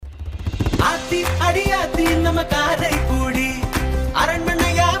ஆத்தி அடியாத்தி நம்ம காரைக்குடி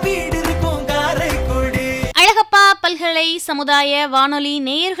அரண்மனையா வீடு இருக்கும் காரைக்குடி. அழகப்பா பல்கலை சமுதாய வானொலி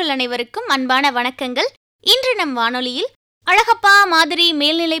நேயர்கள் அனைவருக்கும் அன்பான வணக்கங்கள். இன்று நம் வானொலியில் அழகப்பா மாதிரி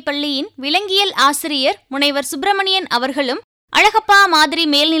மேல்நிலைப் பள்ளியின் விலங்கியல் ஆசிரியர் முனைவர் சுப்பிரமணியன் அவர்களும் அழகப்பா மாதிரி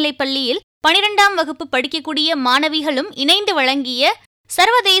மேல்நிலைப் பள்ளியில் 12ஆம் வகுப்பு படிக்கக்கூடிய மாணவிகளும் இணைந்து வழங்கிய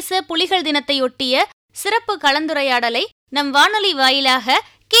சர்வதேச புலிகள் தினத்தையொட்டிய சிறப்பு கலந்துரையாடலை நம் வானொலி வாயிலாக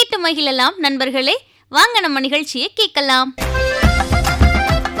கேட்டு மகிழலாம். நண்பர்களே, வாங்க நம்ம நிகழ்ச்சியை கேட்கலாம்.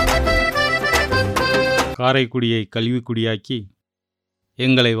 காரைக்குடியை கல்விக்குடியாக்கி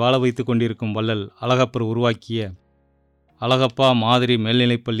எங்களை வாழ வைத்து கொண்டிருக்கும் வள்ளல் அழகப்பர் உருவாக்கிய அழகப்பா மாதிரி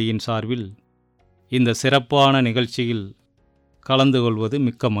மேல்நிலைப்பள்ளியின் சார்பில் இந்த சிறப்பான நிகழ்ச்சியில் கலந்து கொள்வது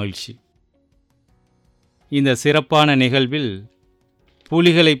மிக்க மகிழ்ச்சி. இந்த சிறப்பான நிகழ்வில்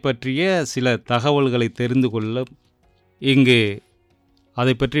புலிகளை பற்றிய சில தகவல்களை தெரிந்து கொள்ள இங்கு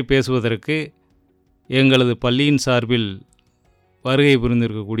அதை பற்றி பேசுவதற்கு எங்களது பள்ளியின் சார்பில் வருகை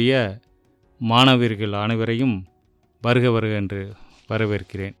புரிந்திருக்கக்கூடிய மாணவர்கள் அனைவரையும் வருக வருக என்று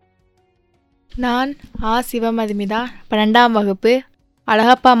வரவேற்கிறேன். நான் சிவமதுமிதா, 12ஆம் வகுப்பு,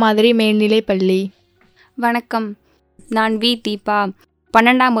 அழகப்பா மாதிரி மேல்நிலைப் பள்ளி. வணக்கம், நான் வி தீபா,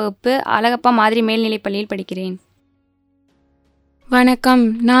 12ஆம் வகுப்பு, அழகப்பா மாதிரி மேல்நிலைப் பள்ளியில் படிக்கிறேன். வணக்கம்,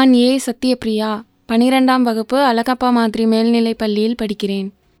 நான் சத்யபிரியா, 12ஆம் வகுப்பு, அழகப்பா மாதிரி மேல்நிலைப் பள்ளியில் படிக்கிறேன்.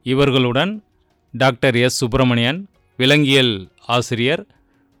 இவர்களுடன் டாக்டர் எஸ் சுப்பிரமணியன், விலங்கியல் ஆசிரியர்,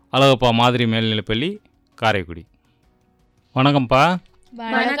 அழகப்பா மாதிரி மேல்நிலைப்பள்ளி, காரைக்குடி. வணக்கம்ப்பா.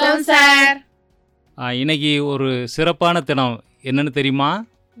 வணக்கம் சார். இன்னைக்கு ஒரு சிறப்பான தினம், என்னன்னு தெரியுமா?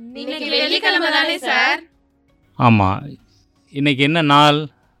 வெள்ளிக்கிழமை தானே சார்? ஆமாம். இன்னைக்கு என்ன நாள்?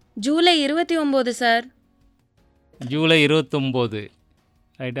 July 29 sir. ஜூலை 29.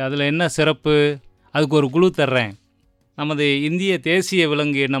 ரைட்டு. அதில் என்ன சிறப்பு? அதுக்கு ஒரு குழு தர்றேன். நமது இந்திய தேசிய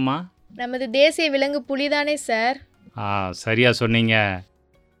விலங்கு என்னம்மா? நமது தேசிய விலங்கு புலிதானே சார்? சரியாக சொன்னீங்க.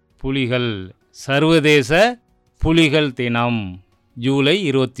 புலிகள். சர்வதேச புலிகள் தினம் ஜூலை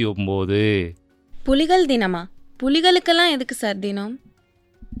 29. புலிகள் தினமா? புலிகளுக்கெல்லாம் எதுக்கு சார் தினம்?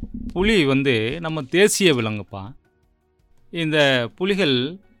 புலி நம்ம தேசிய விலங்குப்பா. இந்த புலிகள்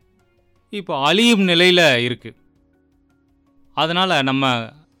இப்போ அழியும் நிலையில் இருக்குது. அதனால் நம்ம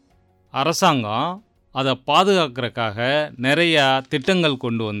அரசாங்கம் அதை பாதுகாக்கிறதுக்காக நிறையா திட்டங்கள்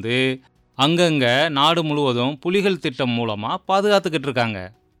கொண்டு வந்து அங்கங்கே நாடு முழுவதும் புலிகள் திட்டம் மூலமாக பாதுகாத்துக்கிட்டு இருக்காங்க.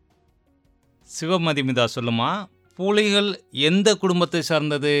 சிவமதிமிதா, சொல்லுமா, புலிகள் எந்த குடும்பத்தை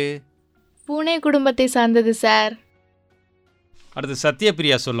சார்ந்தது? பூனை குடும்பத்தை சார்ந்தது சார். அடுத்து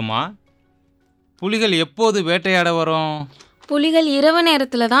சத்யபிரியா, சொல்லுமா, புலிகள் எப்போது வேட்டையாட வரும்? புலிகள் இரவு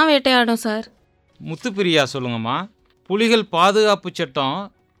நேரத்தில் தான் வேட்டையாடும் சார். முத்துப்பிரியா, சொல்லுங்கம்மா, புலிகள் பாதுகாப்பு சட்டம்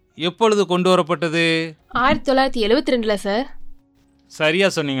எப்பொழுது கொண்டு வரப்பட்டது? 1972 சார்.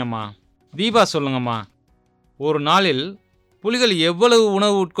 சரியாக சொன்னீங்கம்மா. தீபா, சொல்லுங்கம்மா, ஒரு நாளில் புலிகள் எவ்வளவு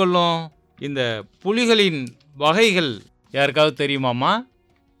உணவு உட்கொள்ளும்? இந்த புலிகளின் வகைகள் யாருக்காவது தெரியுமாம்மா?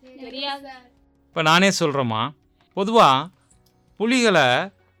 இப்போ நானே சொல்கிறேம்மா. பொதுவாக புலிகளை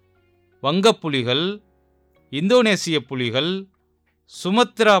வங்கப்புலிகள், இந்தோனேசிய புலிகள்,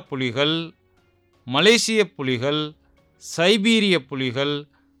 சுமத்ரா புலிகள், மலேசிய புலிகள், சைபீரிய புலிகள்,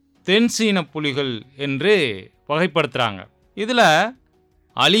 தென்சீன புலிகள் என்று வகைப்படுத்துகிறாங்க. இதில்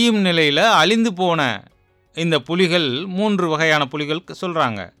அழியும் நிலையில் அழிந்து போன இந்த புலிகள் 3 வகையான புலிகள்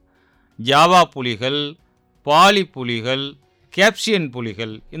சொல்கிறாங்க. ஜாவா புலிகள், பாலி புலிகள், கேப்சியன்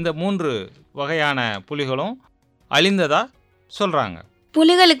புலிகள். இந்த 3 வகையான புலிகளும் அழிந்ததா சொல்கிறாங்க.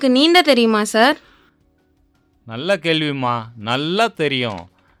 புலிகளுக்கு நீந்த தெரியுமா சார்? நல்ல கேள்விம்மா, நல்லா தெரியும்.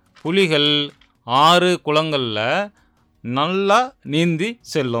 புலிகள் 6 குளங்களில் நல்லா நீந்தி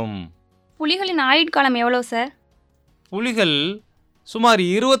செல்லும். புலிகளின் ஆயுட்காலம் எவ்வளோ சார்? புலிகள் சுமார்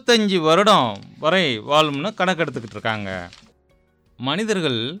 25 வருடம் வரை வாழும்னு கணக்கெடுத்துக்கிட்டு இருக்காங்க.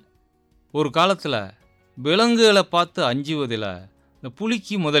 மனிதர்கள் ஒரு காலத்தில் விலங்குகளை பார்த்து அஞ்சுவதில் இந்த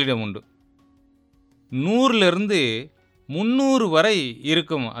புலிக்கு முதலிடம் உண்டு. 100லிருந்து 300 வரை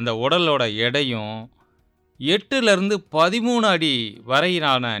இருக்கும் அந்த உடலோட எடையும் 8லிருந்து 13 அடி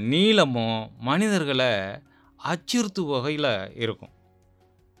வரையிலான நீளமும் மனிதர்களை அச்சுறுத்து வகையில் இருக்கும்.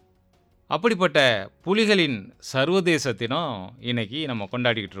 அப்படிப்பட்ட புலிகளின் சர்வதேச தினம் இன்னைக்கு நம்ம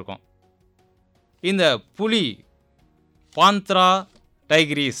கொண்டாடிக்கிட்டு இருக்கோம். இந்த புலி பாந்த்ரா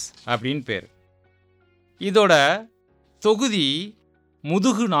டைக்ரிஸ் அப்படின்னு பேர். இதோட தொகுதி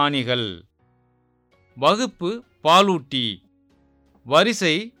முதுகு நாணிகள், வகுப்பு பாலூட்டி,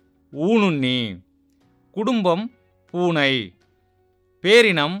 வரிசை ஊனுண்ணி, குடும்பம் பூனை,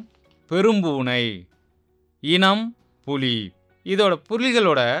 பேரினம் பெரும்பூனை, இனம் புலி. இதோட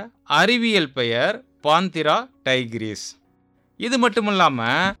புலிகளோட அறிவியல் பெயர் பாந்திரா டைக்ரிஸ். இது மட்டும்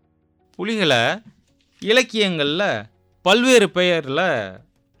இல்லாமல் புலிகளை இலக்கியங்களில் பல்வேறு பெயரில்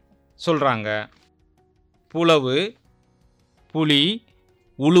சொல்கிறாங்க. புலவு, புலி,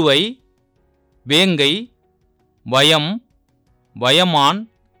 உளுவை, வேங்கை, வயம், வயமான்,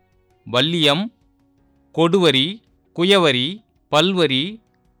 வல்லியம், கொடுவரி, குயவரி, பல்வரி,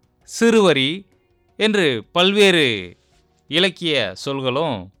 சிறுவரி என்று பல்வேறு இலக்கிய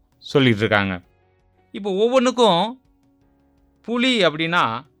சொல்களும் சொல்லிட்டு இருக்காங்க. இப்போ ஒவ்வொன்றுக்கும் புலி அப்படின்னா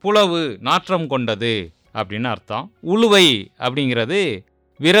புலவு, நாற்றம் கொண்டது அப்படின்னு அர்த்தம். உளுவை அப்படிங்கிறது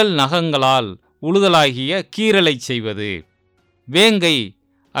விரல் நகங்களால் உழுதலாகிய கீறலை செய்வது. வேங்கை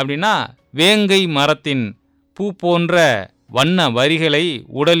அப்படின்னா வேங்கை மரத்தின் பூ போன்ற வண்ண வரிகளை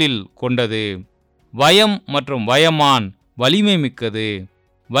உடலில் கொண்டது. வயம் மற்றும் வயமான் வலிமை மிக்கது.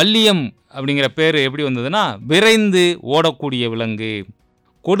 வல்லியம் அப்படிங்கிற பேர் எப்படி வந்ததுன்னா விரைந்து ஓடக்கூடிய விலங்கு.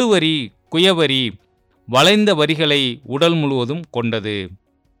 கொடுவரி, குயவரி வளைந்த வரிகளை உடல் முழுவதும் கொண்டது.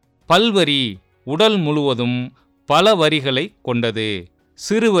 பல்வரி உடல் முழுவதும் பல வரிகளை கொண்டது.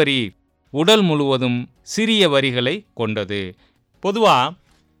 சிறுவரி உடல் முழுவதும் சிறிய வரிகளை கொண்டது. பொதுவாக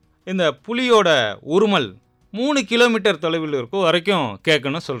இந்த புலியோட உருமல் 3 கிலோமீட்டர் தொலைவில் இருக்கும் வரைக்கும்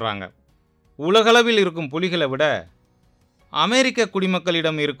கேட்கணும்னு சொல்கிறாங்க. உலகளவில் இருக்கும் புலிகளை விட அமெரிக்க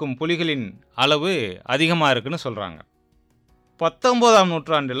குடிமக்களிடம் இருக்கும் புலிகளின் அளவு அதிகமாக இருக்குன்னு சொல்கிறாங்க. 19ஆம்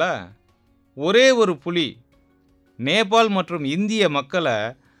நூற்றாண்டில் ஒரே ஒரு புலி நேபாள் மற்றும் இந்திய மக்களை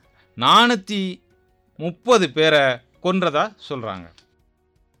 430 பேரை கொன்றதா சொல்கிறாங்க.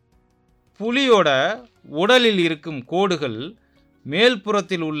 புலியோட உடலில் இருக்கும் கோடுகள்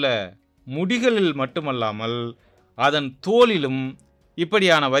மேல்புறத்தில் உள்ள முடிகளில் மட்டுமல்லாமல் அதன் தோலிலும்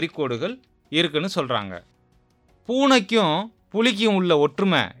இப்படியான வரிக்கோடுகள் இருக்குன்னு சொல்கிறாங்க. பூனைக்கும் புலிக்கும் உள்ள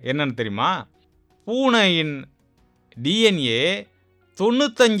ஒற்றுமை என்னன்னு தெரியுமா? பூனையின் டிஎன்ஏ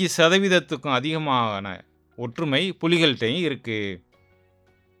 95% அதிகமான ஒற்றுமை புலிகள்கிட்டையும் இருக்குது.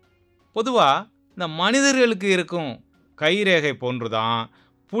 பொதுவாக இந்த மனிதர்களுக்கு இருக்கும் கைரேகை போன்று தான்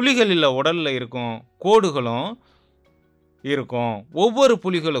புலிகளில் உடலில் இருக்கும் கோடுகளும் இருக்கும். ஒவ்வொரு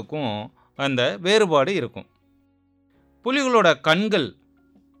புலிகளுக்கும் அந்த வேறுபாடு இருக்கும். புலிகளோட கண்கள்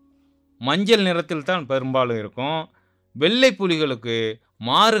மஞ்சள் நிறத்தில் தான் பெரும்பாலும் இருக்கும். வெள்ளை புலிகளுக்கு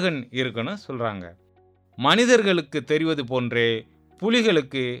மாறுகண் இருக்குன்னு சொல்கிறாங்க. மனிதர்களுக்கு தெரிவது போன்றே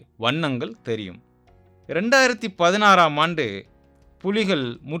புலிகளுக்கு வண்ணங்கள் தெரியும். 2016ஆம் ஆண்டு புலிகள்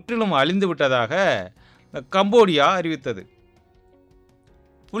முற்றிலும் அழிந்து விட்டதாக கம்போடியா அறிவித்தது.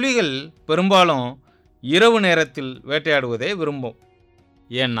 புலிகள் பெரும்பாலும் இரவு நேரத்தில் வேட்டையாடுவதே விரும்பும்.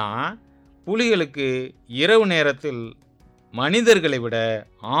 ஏன்னா புலிகளுக்கு இரவு நேரத்தில் மனிதர்களை விட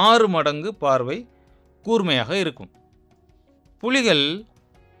 6 மடங்கு பார்வை கூர்மையாக இருக்கும். புலிகள்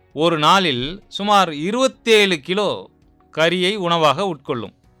ஒரு நாளில் சுமார் 27 கிலோ கறியை உணவாக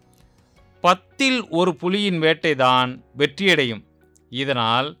உட்கொள்ளும். 10இல் ஒரு புலியின் வேட்டைதான் வெற்றியடையும்.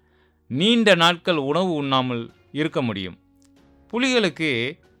 இதனால் நீண்ட நாட்கள் உணவு உண்ணாமல் இருக்க முடியும். புலிகளுக்கு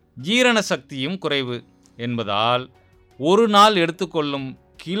ஜீரண சக்தியும் குறைவு என்பதால் ஒரு நாள் எடுத்துக்கொள்ளும்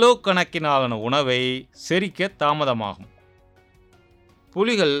கிலோ கணக்கிலான உணவை செரிக்க தாமதமாகும்.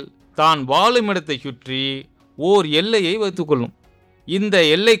 புலிகள் தான் வாழும் இடத்தை சுற்றி ஓர் எல்லையை வைத்துக்கொள்ளும். இந்த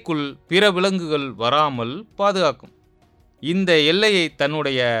எல்லைக்குள் பிற விலங்குகள் வராமல் பாதுகாக்கும். இந்த எல்லையை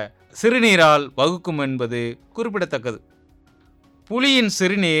தன்னுடைய சிறுநீரால் வகுக்கும் என்பது குறிப்பிடத்தக்கது. புலியின்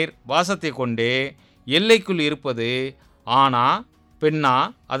சிறுநீர் வாசத்தை கொண்டே எல்லைக்குள் இருப்பது ஆனா பெண்ணா,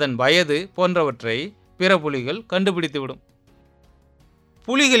 அதன் வயது போன்றவற்றை பிற புலிகள் கண்டுபிடித்துவிடும்.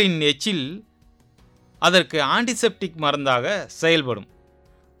 புலிகளின் எச்சில் அதற்கு ஆன்டிசெப்டிக் மருந்தாக செயல்படும்.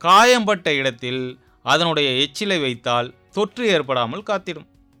 காயம்பட்ட இடத்தில் அதனுடைய எச்சிலை வைத்தால் தொற்று ஏற்படாமல் காத்திடும்.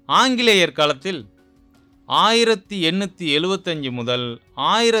 ஆங்கிலேயர் காலத்தில் 1875 முதல்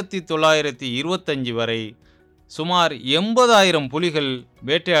 1925 வரை சுமார் 80,000 புலிகள்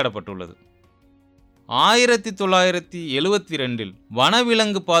வேட்டையாடப்பட்டுள்ளது. 1972இல்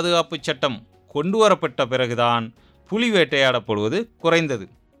வனவிலங்கு பாதுகாப்பு சட்டம் கொண்டுவரப்பட்ட பிறகுதான் புலி வேட்டையாடப்படுவது குறைந்தது.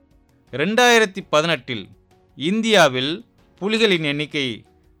 2018இல் இந்தியாவில் புலிகளின் எண்ணிக்கை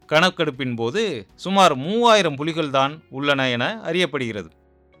கணக்கெடுப்பின் போது சுமார் 3000 புலிகள் தான் உள்ளன என அறியப்படுகிறது.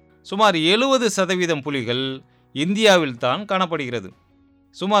 சுமார் 70% புலிகள் இந்தியாவில் தான் காணப்படுகிறது.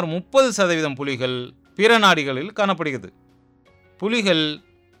 சுமார் 30% புலிகள் பிற நாடுகளில் காணப்படுகிறது. புலிகள்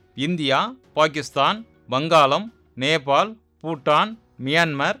இந்தியா, பாகிஸ்தான், வங்காளம், நேபாள், பூட்டான்,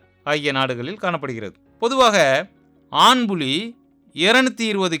 மியான்மர் ஆகிய நாடுகளில் காணப்படுகிறது. பொதுவாக ஆண் புலி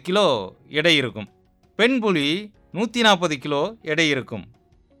 220 கிலோ எடை இருக்கும். பெண் புலி 140 கிலோ எடை இருக்கும்.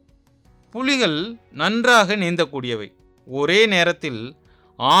 புலிகள் நன்றாக நீந்தக்கூடியவை. ஒரே நேரத்தில்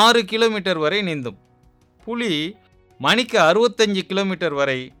 6 கிலோமீட்டர் வரை நீந்தும். புலி மணிக்கு 65 கிலோமீட்டர்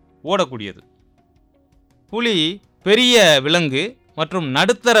வரை ஓடக்கூடியது. புலி பெரிய விலங்கு, மற்றும்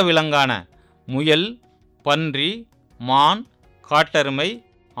நடுத்தர விலங்கான முயல், பன்றி, மான், காட்டெருமை,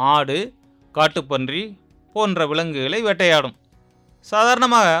 ஆடு, காட்டுப்பன்றி போன்ற விலங்குகளை வேட்டையாடும்.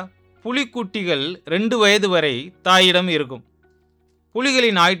 சாதாரணமாக புலிக்குட்டிகள் 2 வயது வரை தாயிடம் இருக்கும்.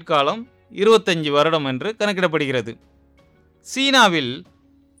 புலிகளின் ஆயுட்காலம் 25 வருடம் என்று கணக்கிடப்படுகிறது. சீனாவில்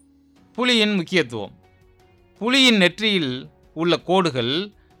புலியின் முக்கியத்துவம். புலியின் நெற்றியில் உள்ள கோடுகள்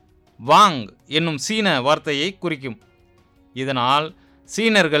வாங் என்னும் சீன வார்த்தையை குறிக்கும். இதனால்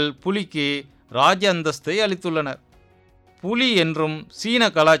சீனர்கள் புலிக்கு ராஜ அந்தஸ்தை அளித்துள்ளனர். புலி என்றும் சீன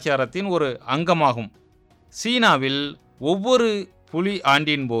கலாச்சாரத்தின் ஒரு அங்கமாகும். சீனாவில் ஒவ்வொரு புலி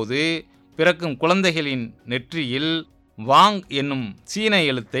ஆண்டின் போது பிறக்கும் குழந்தைகளின் நெற்றியில் வாங் என்னும் சீன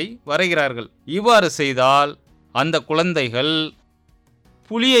எழுத்தை வரைகிறார்கள். இவ்வாறு செய்தால் அந்த குழந்தைகள்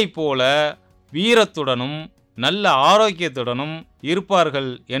புலியைப் போல வீரத்துடனும் நல்ல ஆரோக்கியத்துடனும்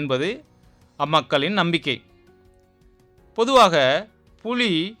இருப்பார்கள் என்பது அம்மக்களின் நம்பிக்கை. பொதுவாக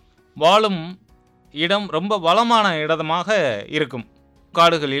புலி வாழும் இடம் ரொம்ப வளமான இடமாக இருக்கும்.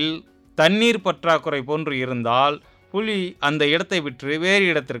 காடுகளில் தண்ணீர் பற்றாக்குறை போன்று இருந்தால் புலி அந்த இடத்தை விட்டு வேறு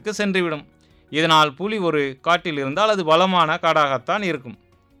இடத்திற்கு சென்றுவிடும். இதனால் புலி ஒரு காட்டில் இருந்தால் அது வளமான காடாகத்தான் இருக்கும்.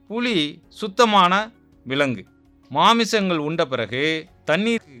 புலி சுத்தமான விலங்கு. மாமிசங்கள் உண்ட பிறகு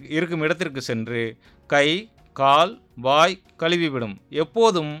தண்ணீர் இருக்கும் இடத்திற்கு சென்று கை, கால், வாய் கழுவிவிடும்.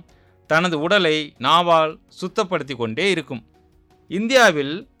 எப்போதும் தனது உடலை நாவால் சுத்தப்படுத்தி கொண்டே இருக்கும்.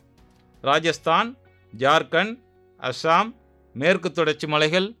 இந்தியாவில் ராஜஸ்தான், ஜார்க்கண்ட், அஸ்ஸாம், மேற்கு தொடர்ச்சி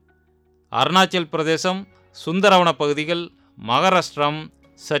மலைகள், அருணாச்சல் பிரதேசம், சுந்தரவன பகுதிகள், மகாராஷ்டிரம்,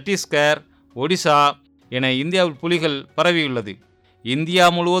 சத்தீஸ்கர், ஒடிசா என இந்தியாவில் புலிகள் பரவியுள்ளது. இந்தியா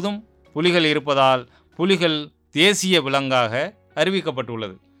முழுவதும் புலிகள் இருப்பதால் புலிகள் தேசிய விலங்காக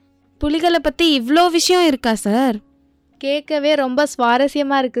அறிவிக்கப்பட்டுள்ளது. புலிகளை பற்றி இவ்வளோ விஷயம் இருக்கா சார்? கேட்கவே ரொம்ப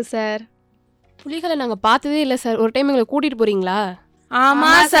சுவாரஸ்யமா இருக்கு சார். புலிகளை நாங்கள் பார்த்ததே இல்லை சார். ஒரு டைம் எங்களை கூட்டிகிட்டு போகிறீங்களா?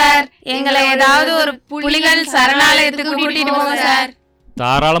 ஆமா சார், எங்களை ஏதாவது ஒரு புலிகள் சரணாலயத்துக்கு கூட்டிட்டு போங்க சார்.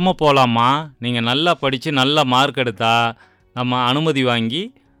 தாராளமாக போகலாமா. நீங்கள் நல்லா படித்து நல்ல மார்க் எடுத்தா நம்ம அனுமதி வாங்கி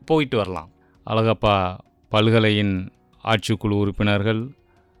போயிட்டு வரலாம். அழகப்பா பல்கலையின் ஆட்சிக்குழு உறுப்பினர்கள்,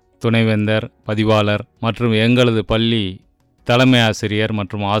 துணைவேந்தர், பதிவாளர் மற்றும் எங்களது பள்ளி தலைமை ஆசிரியர்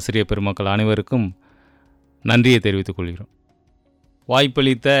மற்றும் ஆசிரியர் பெருமக்கள் அனைவருக்கும் நன்றியை தெரிவித்துக் கொள்கிறோம்.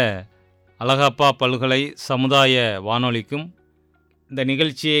 வாய்ப்பளித்த அழகப்பா பல்கலை சமுதாய வானொலிக்கும் இந்த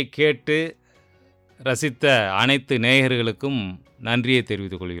நிகழ்ச்சியை கேட்டு ரசித்த அனைத்து நேயர்களுக்கும் நன்றியை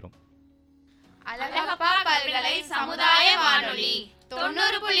தெரிவித்துக் கொள்கிறோம். அழகப்பா பல்கலை சமுதாய வானொலி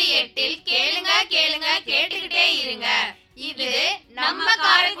 90.8 கேளுங்க கேளுங்க கேட்டுக்கிட்டே இருங்க. இது நம்ம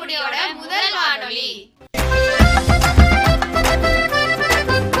காரைக்குடியோட முதல் வானொலி.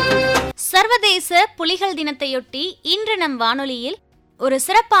 சர்வதேச புலிகள் தினத்தையொட்டி இன்று நம் வானொலியில் ஒரு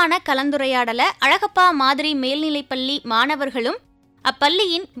சிறப்பான கலந்துரையாடலை அழகப்பா மாதிரி மேல்நிலைப்பள்ளி மாணவர்களும்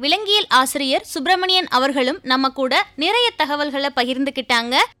அப்பள்ளியின் விலங்கியல் ஆசிரியர் சுப்பிரமணியன் அவர்களும் நம்ம கூட நிறைய தகவல்களை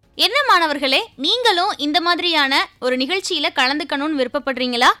பகிர்ந்துக்கிட்டாங்க. என்ன மாணவர்களே, நீங்களும் இந்த மாதிரியான ஒரு நிகழ்ச்சியில கலந்துக்கணும்னு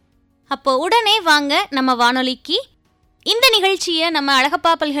விருப்பப்படுறீங்களா? அப்போ உடனே வாங்க நம்ம வானொலிக்கு. இந்த நிகழ்ச்சியை நம்ம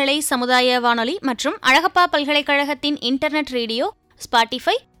அழகப்பா பல்கலை சமுதாய வானொலி மற்றும் அழகப்பா பல்கலைக்கழகத்தின் இன்டர்நெட் ரேடியோ,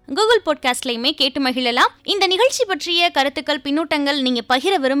 ஸ்பாட்டிஃபை, கூகுள் பாட்காஸ்ட்லையுமே கேட்டு மகிழலாம். இந்த நிகழ்ச்சி பற்றிய கருத்துக்கள், பின்னூட்டங்கள் நீங்க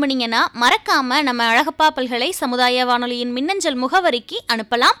பகிர விரும்புனீங்கன்னா மறக்காம நம்ம அழகப்பா பல்கலை சமுதாய வானொலியின் மின்னஞ்சல் முகவரிக்கு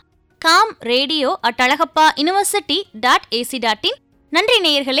அனுப்பலாம். kamradio@alagappauniversity.ac.in. நன்றி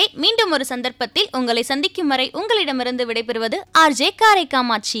நேயர்களே. மீண்டும் ஒரு சந்தர்ப்பத்தில் உங்களை சந்திக்கும் வரை உங்களிடமிருந்து விடைபெறுவது RJ காரை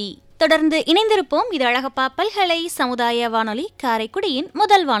காமாட்சி. தொடர்ந்து இணைந்திருப்போம். இது அழகப்பா பல்கலை சமுதாய வானொலி, காரைக்குடியின்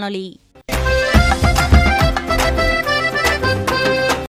முதல் வானொலி.